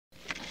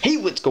Hey,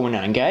 what's going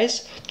on,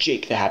 guys?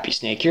 Jake the Happy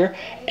Snake here,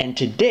 and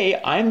today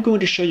I'm going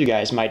to show you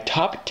guys my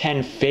top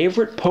 10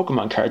 favorite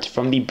Pokemon cards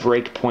from the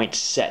BREAKpoint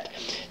set.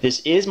 This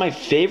is my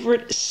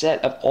favorite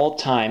set of all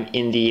time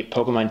in the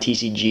Pokemon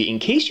TCG, in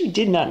case you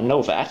did not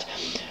know that.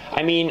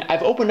 I mean,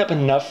 I've opened up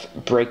enough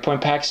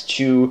BREAKpoint packs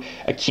to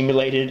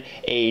accumulated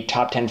a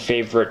top 10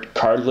 favorite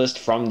card list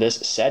from this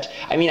set.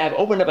 I mean, I've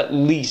opened up at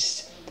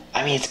least,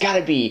 it's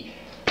gotta be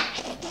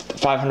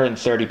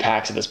 530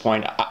 packs at this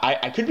point.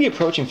 I could be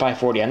approaching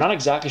 540. I'm not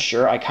exactly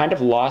sure. I kind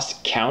of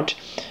lost count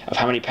of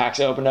how many packs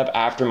I opened up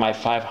after my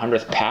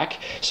 500th pack,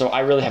 so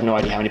I really have no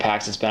idea how many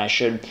packs it's been. I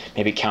should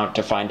maybe count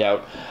to find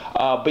out.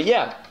 But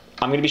yeah,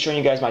 I'm going to be showing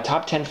you guys my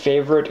top 10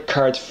 favorite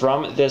cards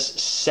from this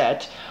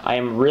set. I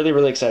am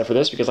really excited for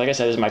this because, like I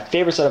said, this is my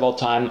favorite set of all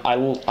time.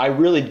 I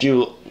really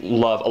do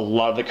love a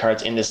lot of the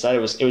cards in this set. It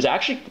was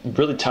actually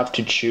really tough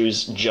to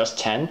choose just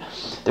 10.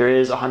 There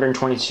is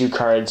 122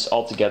 cards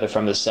altogether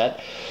from this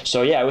set.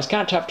 So yeah, it was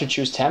kind of tough to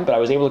choose 10, but I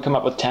was able to come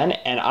up with 10,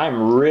 and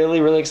I'm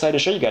really excited to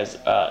show you guys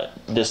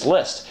this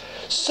list.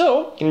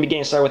 So, going to be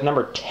getting started with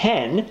number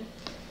 10.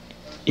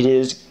 It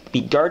is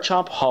the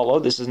Garchomp Holo.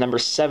 This is number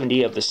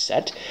 70 of the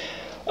set.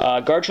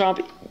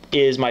 Garchomp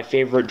is my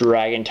favorite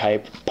dragon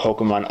type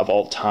Pokemon of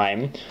all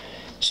time,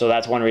 so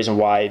that's one reason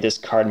why this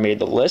card made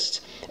the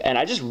list. And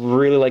I just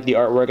really like the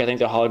artwork. I think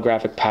the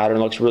holographic pattern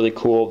looks really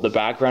cool. The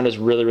background is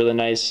really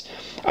nice.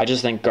 I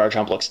just think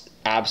Garchomp looks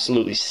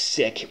absolutely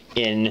sick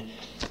in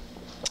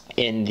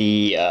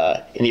the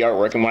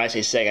artwork. And when I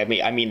say sick,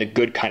 I mean the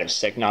good kind of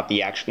sick, not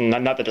the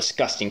not the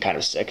disgusting kind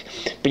of sick.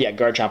 But yeah,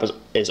 Garchomp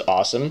is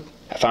awesome.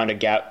 I found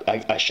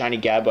a shiny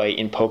Gabite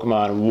in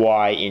Pokemon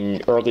Y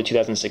in early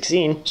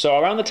 2016, so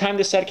around the time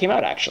this set came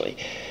out, actually.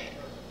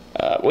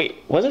 Wait,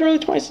 was it early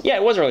 20? Yeah,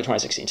 it was early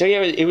 2016. So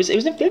yeah, it was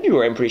in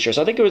February, I'm pretty sure.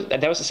 So I think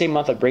that was the same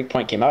month that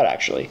BREAKpoint came out,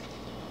 actually.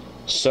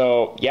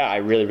 So yeah, I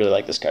really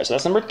like this card. So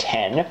that's number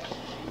 10.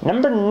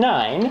 Number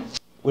 9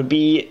 would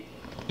be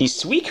the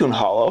Suicune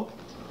Holo.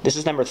 This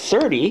is number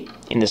 30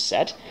 in this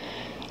set.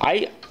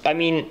 I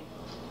mean,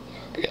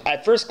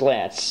 at first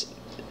glance,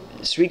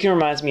 Suicune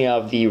reminds me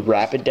of the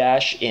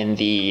Rapidash in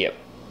the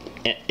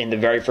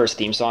very first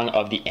theme song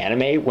of the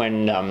anime,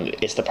 when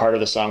it's the part of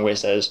the song where it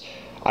says,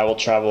 "I will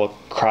travel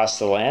across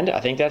the land." I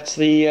think that's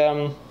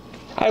the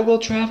 "I will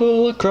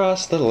travel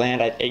across the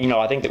land." I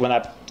think that when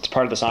that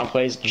part of the song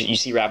plays, you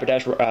see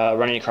Rapidash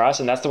running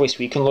across, and that's the way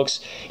Suicune looks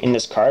in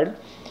this card.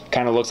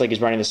 Kind of looks like he's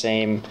running the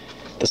same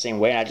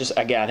way. And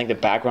I think the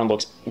background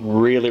looks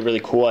really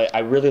cool. I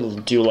really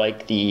do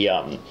like the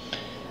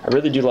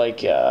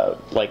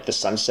the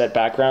sunset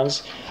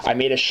backgrounds. I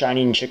made a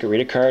Shining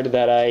Chikorita card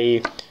that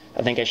I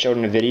think I showed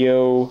in a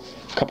video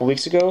a couple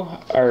weeks ago,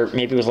 or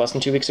maybe it was less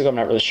than 2 weeks ago. I'm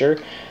not really sure.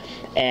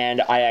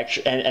 And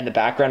and the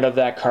background of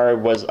that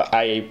card was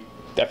I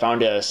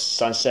found a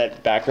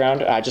sunset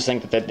background. I just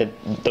think that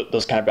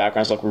those kind of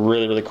backgrounds look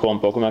really cool in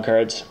Pokemon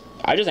cards.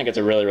 I just think it's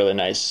a really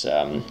nice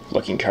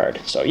looking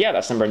card. So yeah,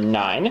 that's number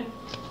 9.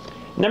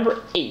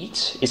 Number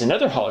 8 is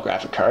another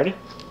holographic card.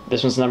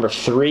 This one's number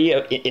 3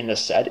 in the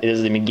set. It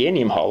is the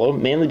Meganium Holo,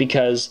 mainly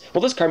because,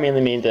 well, this card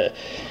mainly made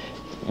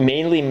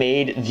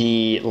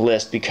the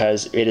list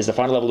because it is the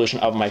final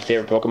evolution of my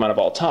favorite Pokemon of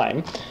all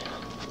time.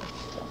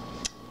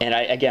 And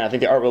I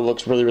think the artwork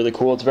looks really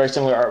cool. It's very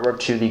similar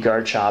artwork to the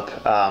Garchomp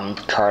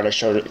card I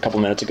showed a couple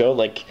minutes ago.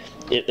 Like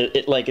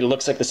it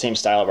looks like the same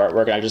style of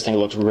artwork, and I just think it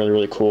looks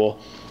really cool.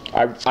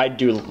 I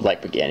do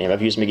like Meganium.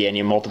 I've used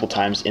Meganium multiple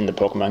times in the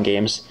Pokemon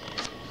games.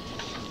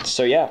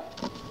 So yeah.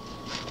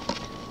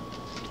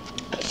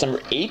 That's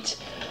number 8.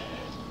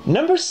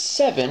 Number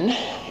 7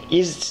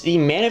 is the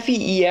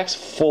Manaphy EX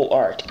Full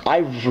Art. I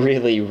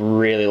really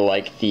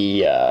like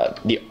the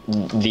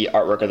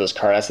artwork of this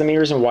card. That's the main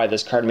reason why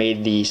this card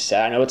made the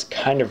set. I know it's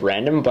kind of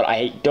random, but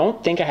I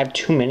don't think I have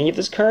too many of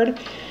this card,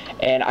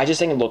 and I just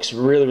think it looks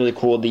really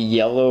cool. The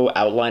yellow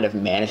outline of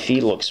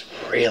Manaphy looks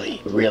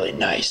really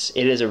nice.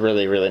 It is a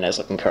really nice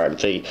looking card.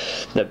 The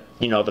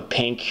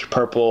pink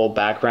purple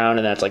background,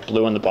 and that's like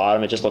blue on the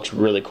bottom. It just looks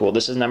really cool.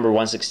 This is number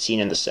 116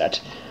 in the set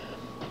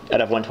out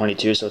of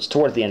 122, so it's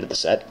towards the end of the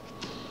set.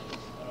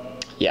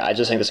 Yeah, I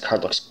just think this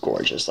card looks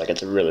gorgeous. Like,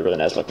 it's a really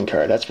nice looking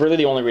card. That's really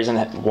the only reason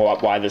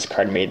why this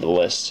card made the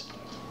list.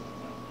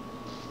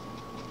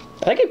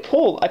 I think I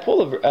pulled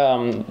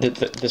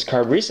this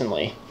card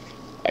recently.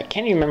 I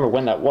can't even remember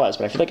when that was,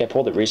 but I feel like I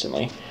pulled it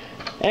recently.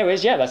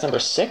 Anyways, yeah, that's number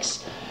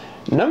 6.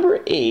 Number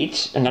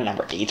 8, not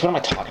number 8. What am I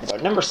talking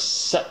about? Number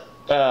 7.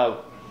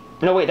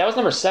 No, wait, that was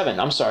number 7.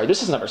 I'm sorry.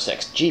 This is number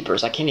 6.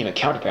 Jeepers, I can't even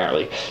count,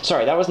 apparently.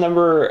 Sorry, that was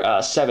number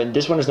 7.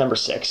 This one is number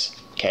 6.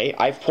 Okay,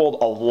 I've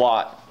pulled a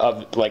lot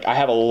of, I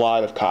have a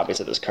lot of copies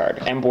of this card.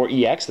 Emboar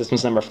EX, this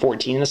one's number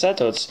 14 in the set,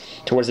 so it's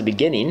towards the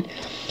beginning.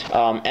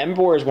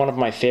 Emboar is one of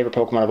my favorite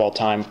Pokemon of all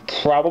time.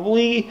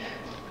 Probably,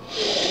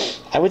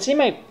 I would say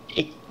that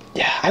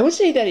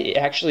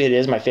it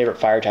is my favorite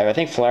fire type. I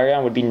think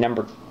Flareon would be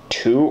number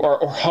 2, or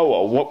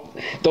Ho-Oh.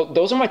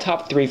 Those are my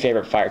top 3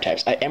 favorite fire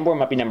types. Emboar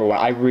might be number 1.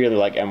 I really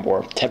like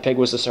Emboar. Tepig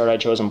was the start I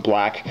chose in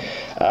black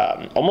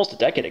almost a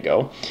decade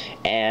ago,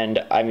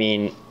 and I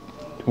mean,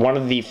 one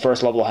of the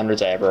first level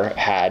 100s I ever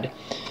had,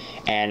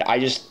 and I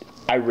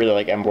really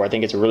like Emboar. I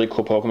think it's a really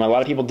cool Pokemon. A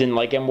lot of people didn't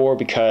like Emboar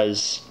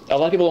because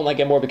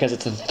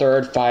it's the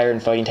third fire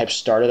and fighting type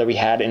starter that we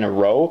had in a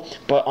row.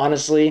 But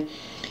honestly,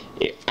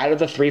 out of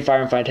the 3 fire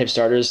and fighting type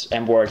starters,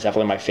 Emboar is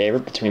definitely my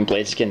favorite between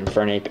Blaziken,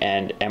 Infernape,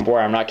 and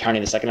Emboar. I'm not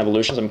counting the second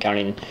evolutions. I'm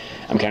counting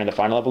the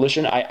final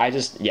evolution. I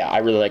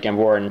really like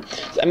Emboar, and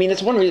I mean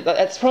that's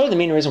probably the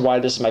main reason why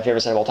this is my favorite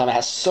set of all time. It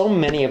has so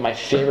many of my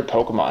favorite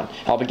Pokemon.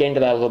 I'll be getting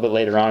to that a little bit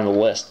later on in the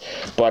list,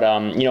 but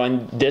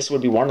and this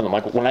would be one of them.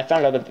 Like when I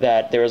found out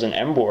that there was an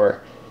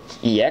Emboar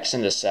EX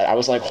in this set, I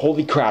was like,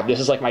 holy crap, this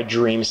is like my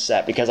dream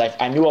set, because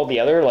I knew all the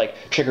other, like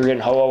Chikorita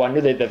and Ho-Oh, I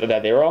knew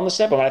that they were on the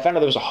set, but when I found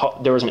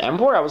out there was an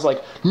Emboar, I was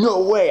like,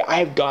 no way,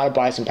 I've got to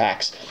buy some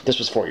packs. This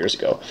was 4 years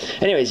ago.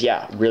 Anyways,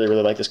 yeah, really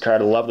like this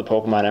card. I love the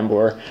Pokemon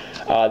Emboar.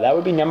 That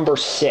would be number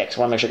 6. I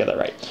want to make sure I get that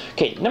right.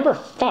 Okay, number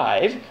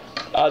 5.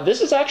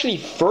 This is actually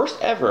first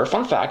ever,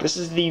 fun fact, this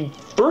is the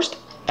first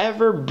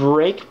ever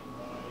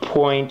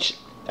BREAKpoint.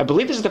 I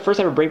believe this is the first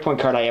ever BREAKpoint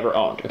card I ever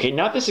owned. Okay,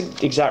 not this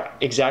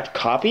exact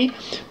copy,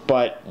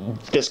 but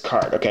this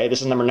card. Okay,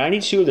 this is number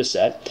 92 of the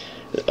set.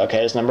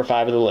 Okay, it's number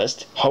 5 of the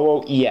list.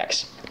 Ho-Oh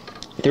EX.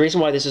 The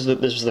reason why this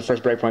was the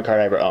first BREAKpoint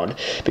card I ever owned,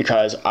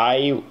 because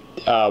I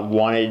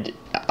wanted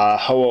a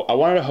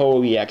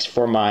Ho-Oh EX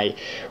for my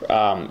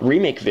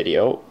remake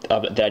video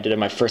that I did in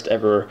my first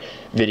ever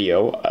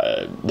video.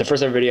 The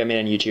first ever video I made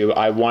on YouTube.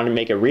 I wanted to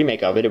make a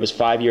remake of it. It was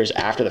 5 years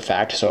after the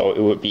fact, so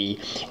it would be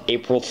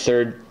April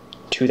 3rd.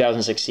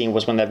 2016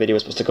 was when that video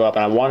was supposed to go up,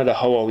 and I wanted a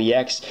Ho-Oh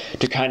EX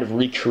to kind of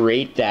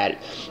recreate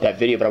that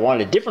video, but I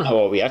wanted a different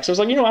Ho-Oh EX. I was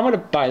like, I'm going to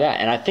buy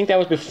that, and I think that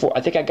was before.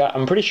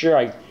 I'm pretty sure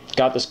I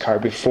got this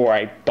card before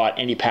I bought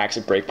any packs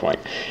at BREAKpoint,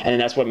 and then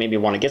that's what made me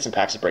want to get some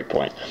packs at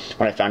BREAKpoint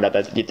when I found out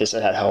that this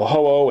had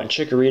Ho-Oh and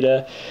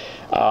Chikorita.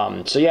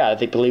 So yeah,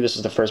 I believe this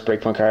is the first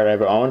BREAKpoint card I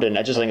ever owned, and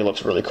I just think it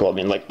looks really cool. I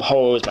mean, like,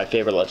 Ho-Oh is my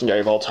favorite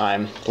legendary of all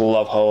time.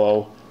 Love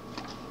Ho-Oh.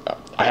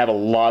 I have a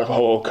lot of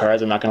Ho-Oh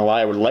cards, I'm not going to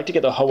lie. I would like to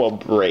get the Ho-Oh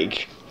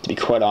Break, to be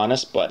quite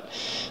honest, but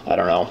I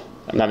don't know.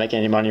 I'm not making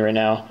any money right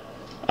now.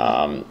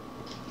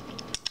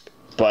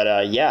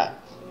 Yeah.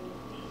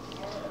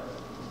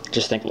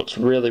 Just think it looks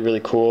really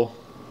cool.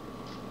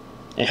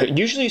 And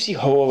usually you see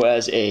Ho-Oh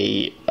as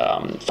a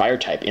fire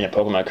type in a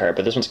Pokemon card,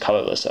 but this one's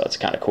colorless, so it's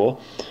kind of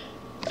cool.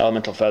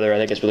 Elemental Feather, I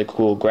think it's really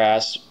cool.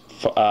 Grass,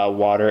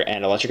 water,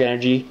 and electric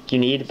energy you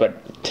need, but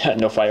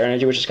no fire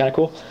energy, which is kind of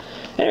cool.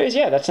 Anyways,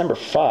 yeah, that's number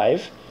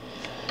 5.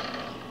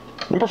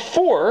 Number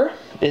 4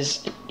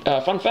 is,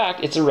 fun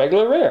fact, it's a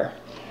regular rare.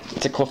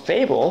 It's a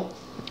Clefable.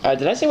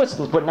 Did I say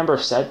what number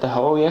of set the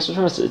Ho-Oh EX was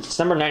from? It's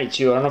number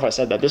 92. I don't know if I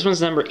said that. This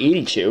one's number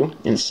 82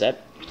 in the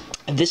set.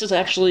 This is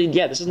actually,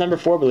 yeah, this is number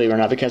 4, believe it or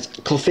not, because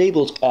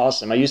Clefable is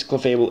awesome. I used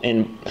Clefable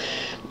in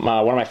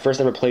one of my first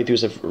ever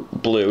playthroughs of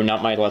Blue,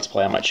 not my Let's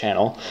Play on my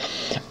channel.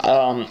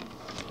 I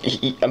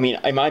mean,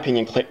 in my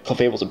opinion,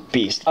 Clefable's a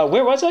beast.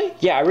 Where was I?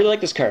 Yeah, I really like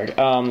this card.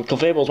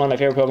 Clefable is one of my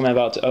favorite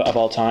Pokemon of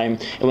all time.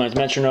 It went to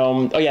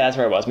Metronome. Oh yeah, that's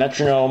where it was.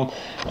 Metronome.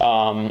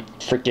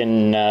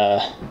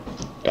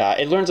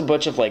 It learns a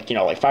bunch of like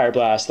Fire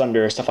Blast,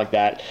 Thunder, stuff like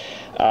that.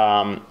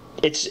 I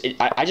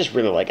just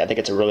really like it. I think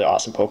it's a really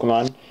awesome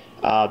Pokemon.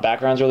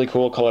 Background's really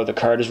cool. Color of the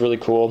card is really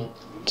cool.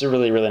 It's a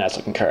really nice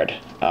looking card.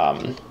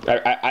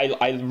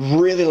 I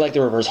really like the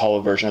reverse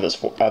holo version of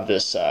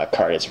this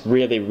card. It's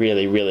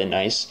really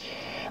nice.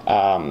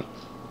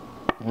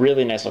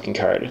 Really nice looking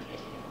card.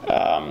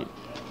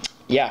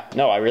 Yeah,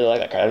 no, I really like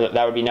that card.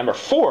 That would be number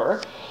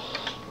 4.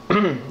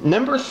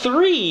 Number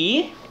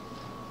 3.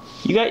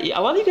 A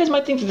lot of you guys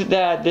might think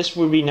that this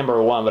would be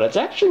number 1, but it's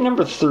actually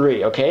number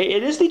 3. Okay,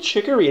 it is the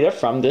Chikorita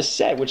from this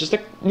set, which is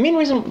the main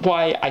reason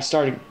why I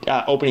started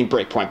opening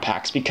BREAKpoint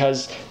packs,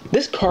 because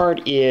this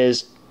card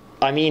is.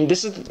 I mean,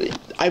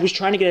 I was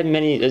trying to get as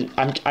many.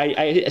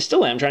 I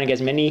still am trying to get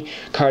as many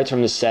cards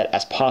from this set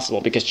as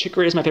possible, because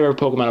Chikorita is my favorite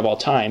Pokemon of all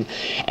time,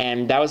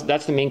 and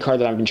that's the main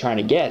card that I've been trying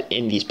to get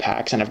in these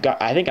packs. And I counted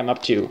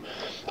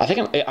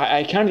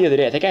the other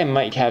day. I think I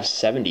might have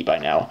 70 by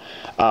now,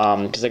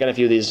 because I got a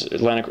few of these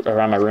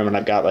around my room, and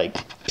I've got like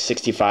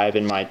 65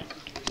 in my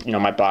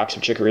box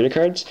of Chikorita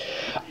cards.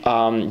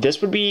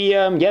 This would be,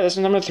 this is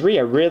number 3.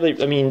 I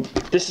mean,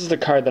 this is the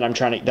card that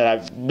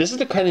this is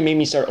the card that made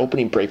me start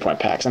opening BREAKpoint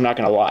packs, I'm not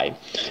gonna lie,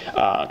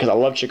 because I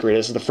love Chikorita.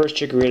 This is the first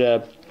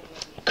Chikorita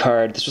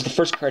card. This was the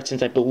first card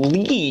since, I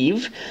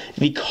believe,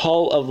 the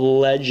Call of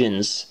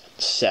Legends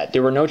set.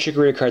 There were no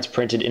Chikorita cards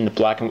printed in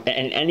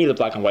any of the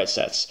black and white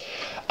sets.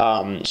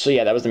 So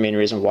yeah, that was the main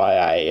reason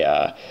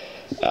why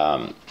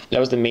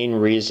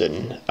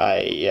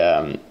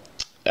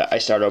I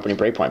started opening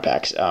BREAKpoint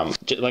packs.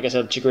 Like I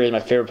said, Chikorita is my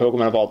favorite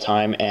Pokemon of all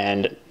time,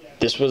 and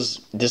this is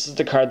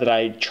the card that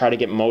I try to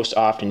get most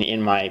often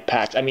in my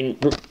packs. I mean,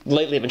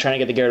 lately I've been trying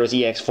to get the Gyarados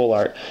EX Full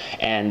Art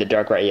and the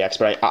Darkrai EX,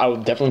 but I will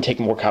definitely take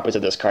more copies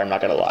of this card, I'm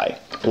not gonna lie.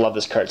 I love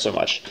this card so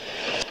much.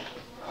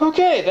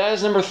 Okay, that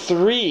is number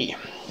 3.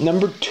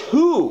 Number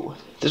 2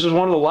 This was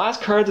one of the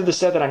last cards of the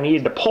set that I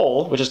needed to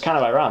pull, which is kind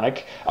of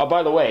ironic. Oh,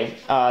 by the way,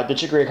 the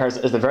Chikorita card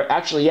is the very...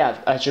 Actually, yeah,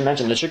 I should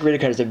mention, the Chikorita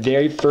card is the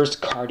very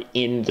first card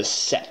in the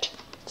set.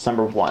 It's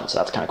number 1, so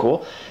that's kind of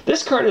cool.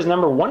 This card is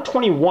number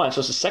 121, so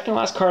it's the second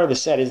last card of the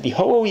set. It's the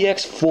Ho-Oh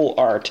EX Full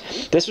Art.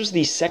 This was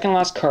the second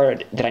last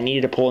card that I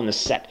needed to pull in the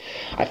set.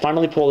 I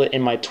finally pulled it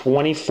in my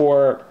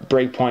 24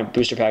 Breakpoint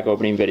booster pack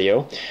opening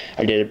video.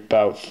 I did it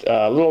about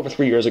a little over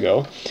 3 years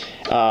ago.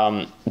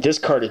 This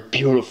card is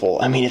beautiful.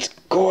 I mean, it's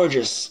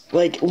gorgeous.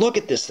 Like, look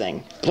at this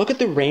thing. Look at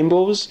the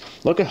rainbows.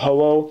 Look at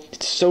Ho-Oh.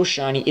 It's so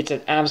shiny. It's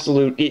an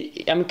absolute...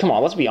 I mean, come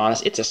on, let's be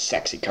honest. It's a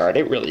sexy card.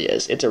 It really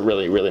is. It's a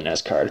really, really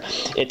nice card.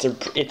 It's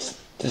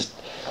just,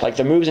 like,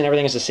 the moves and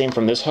everything is the same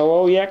from this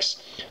Ho-Oh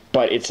EX,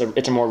 but it's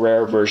a more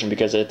rare version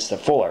because it's the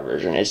full art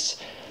version.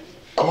 It's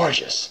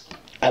gorgeous.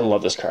 I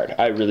love this card.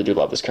 I really do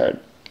love this card.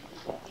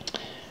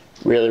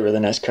 Really, really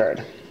nice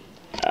card.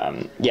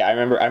 Yeah, I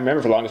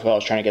remember for the longest while I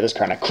was trying to get this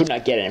card and I could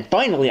not get it, and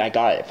finally I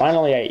got it.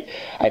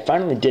 I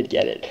finally did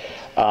get it.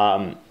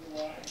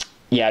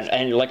 Yeah,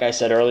 and like I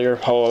said earlier,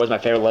 Ho-Oh is my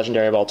favorite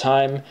legendary of all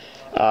time.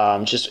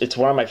 It's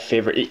one of my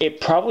favorite.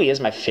 It probably is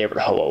my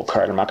favorite Ho-Oh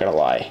card. I'm not gonna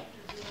lie.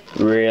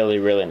 Really,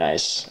 really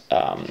nice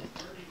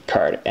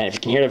card. And if you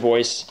can hear the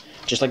voice,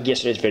 just like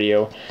yesterday's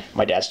video,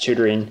 my dad's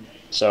tutoring.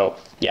 So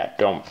yeah,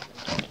 don't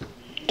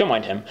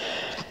mind him.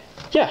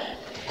 Yeah,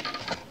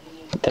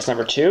 that's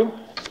number 2.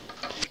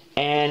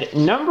 And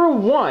number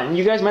 1,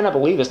 you guys might not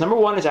believe this, number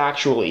 1 is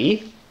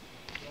actually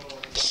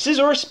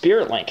Scizor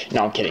Spirit Link.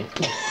 No, I'm kidding.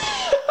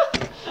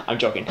 I'm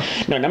joking.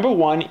 No, number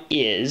 1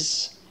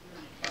 is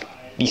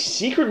the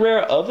secret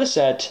rare of the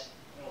set,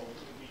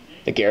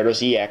 the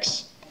Gyarados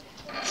EX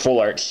Full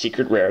Art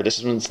Secret Rare.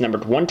 This one's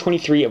numbered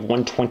 123 of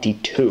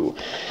 122.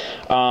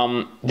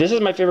 This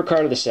is my favorite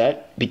card of the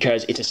set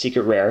because it's a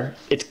secret rare.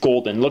 It's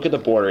golden. Look at the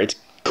border. It's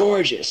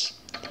gorgeous.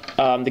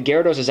 The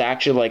Gyarados is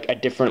actually like a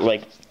different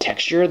like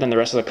texture than the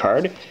rest of the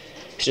card.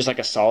 It's just like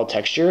a solid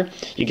texture.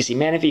 You can see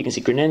Manaphy, you can see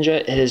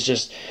Greninja. It is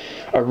just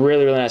a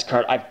really, really nice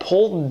card. I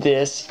pulled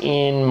this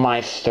in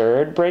my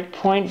 3rd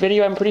Breakpoint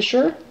video, I'm pretty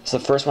sure. It's the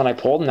first one I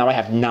pulled. Now I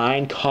have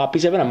 9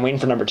 copies of it. I'm waiting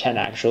for number 10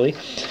 actually.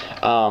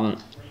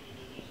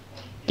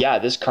 Yeah,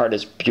 this card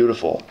is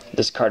beautiful.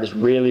 This card is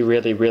really,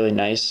 really, really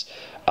nice.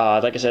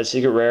 Like I said,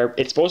 secret rare.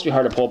 It's supposed to be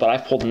hard to pull, but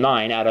I've pulled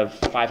 9 out of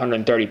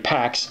 530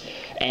 packs,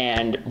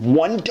 and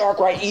 1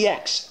 Darkrai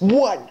EX.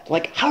 1.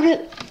 Like, how does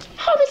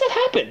that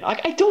happen?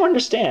 Like, I don't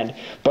understand.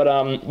 But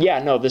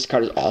yeah, no, this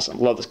card is awesome.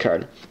 Love this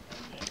card.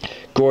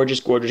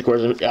 Gorgeous, gorgeous,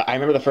 gorgeous. I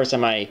remember the first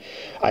time I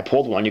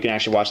pulled one. You can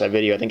actually watch that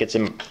video. I think it's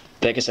in,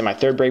 like I said, my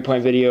 3rd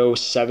Breakpoint video.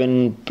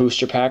 7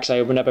 booster packs I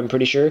opened up, I'm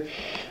pretty sure.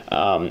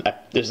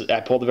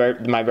 I pulled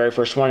my very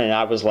first one, and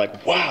I was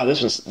like, wow,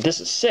 this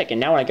is sick.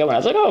 And now when I got one, I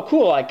was like, oh,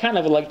 cool. I kind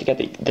of would like to get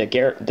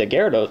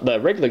the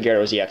regular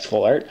Gyarados EX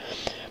Full Art.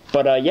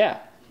 But yeah,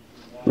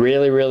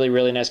 really, really,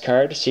 really nice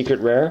card. Secret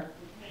rare.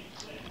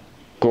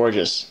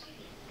 Gorgeous.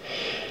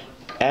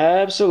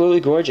 Absolutely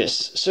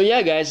gorgeous. So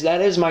yeah, guys,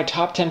 that is my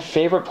top 10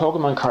 favorite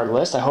Pokemon card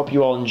list. I hope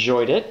you all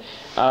enjoyed it.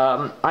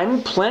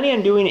 I'm planning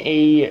on doing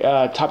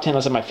a top 10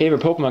 list of my favorite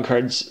Pokemon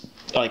cards,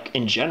 like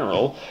in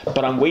general,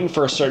 but I'm waiting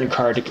for a certain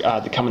card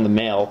to come in the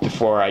mail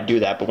before I do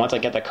that. But once I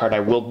get that card,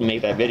 I will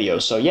make that video.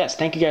 So yes,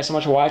 thank you guys so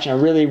much for watching. I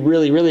really,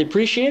 really, really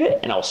appreciate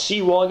it, and I'll see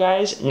you all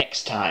guys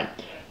next time.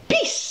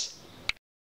 Peace!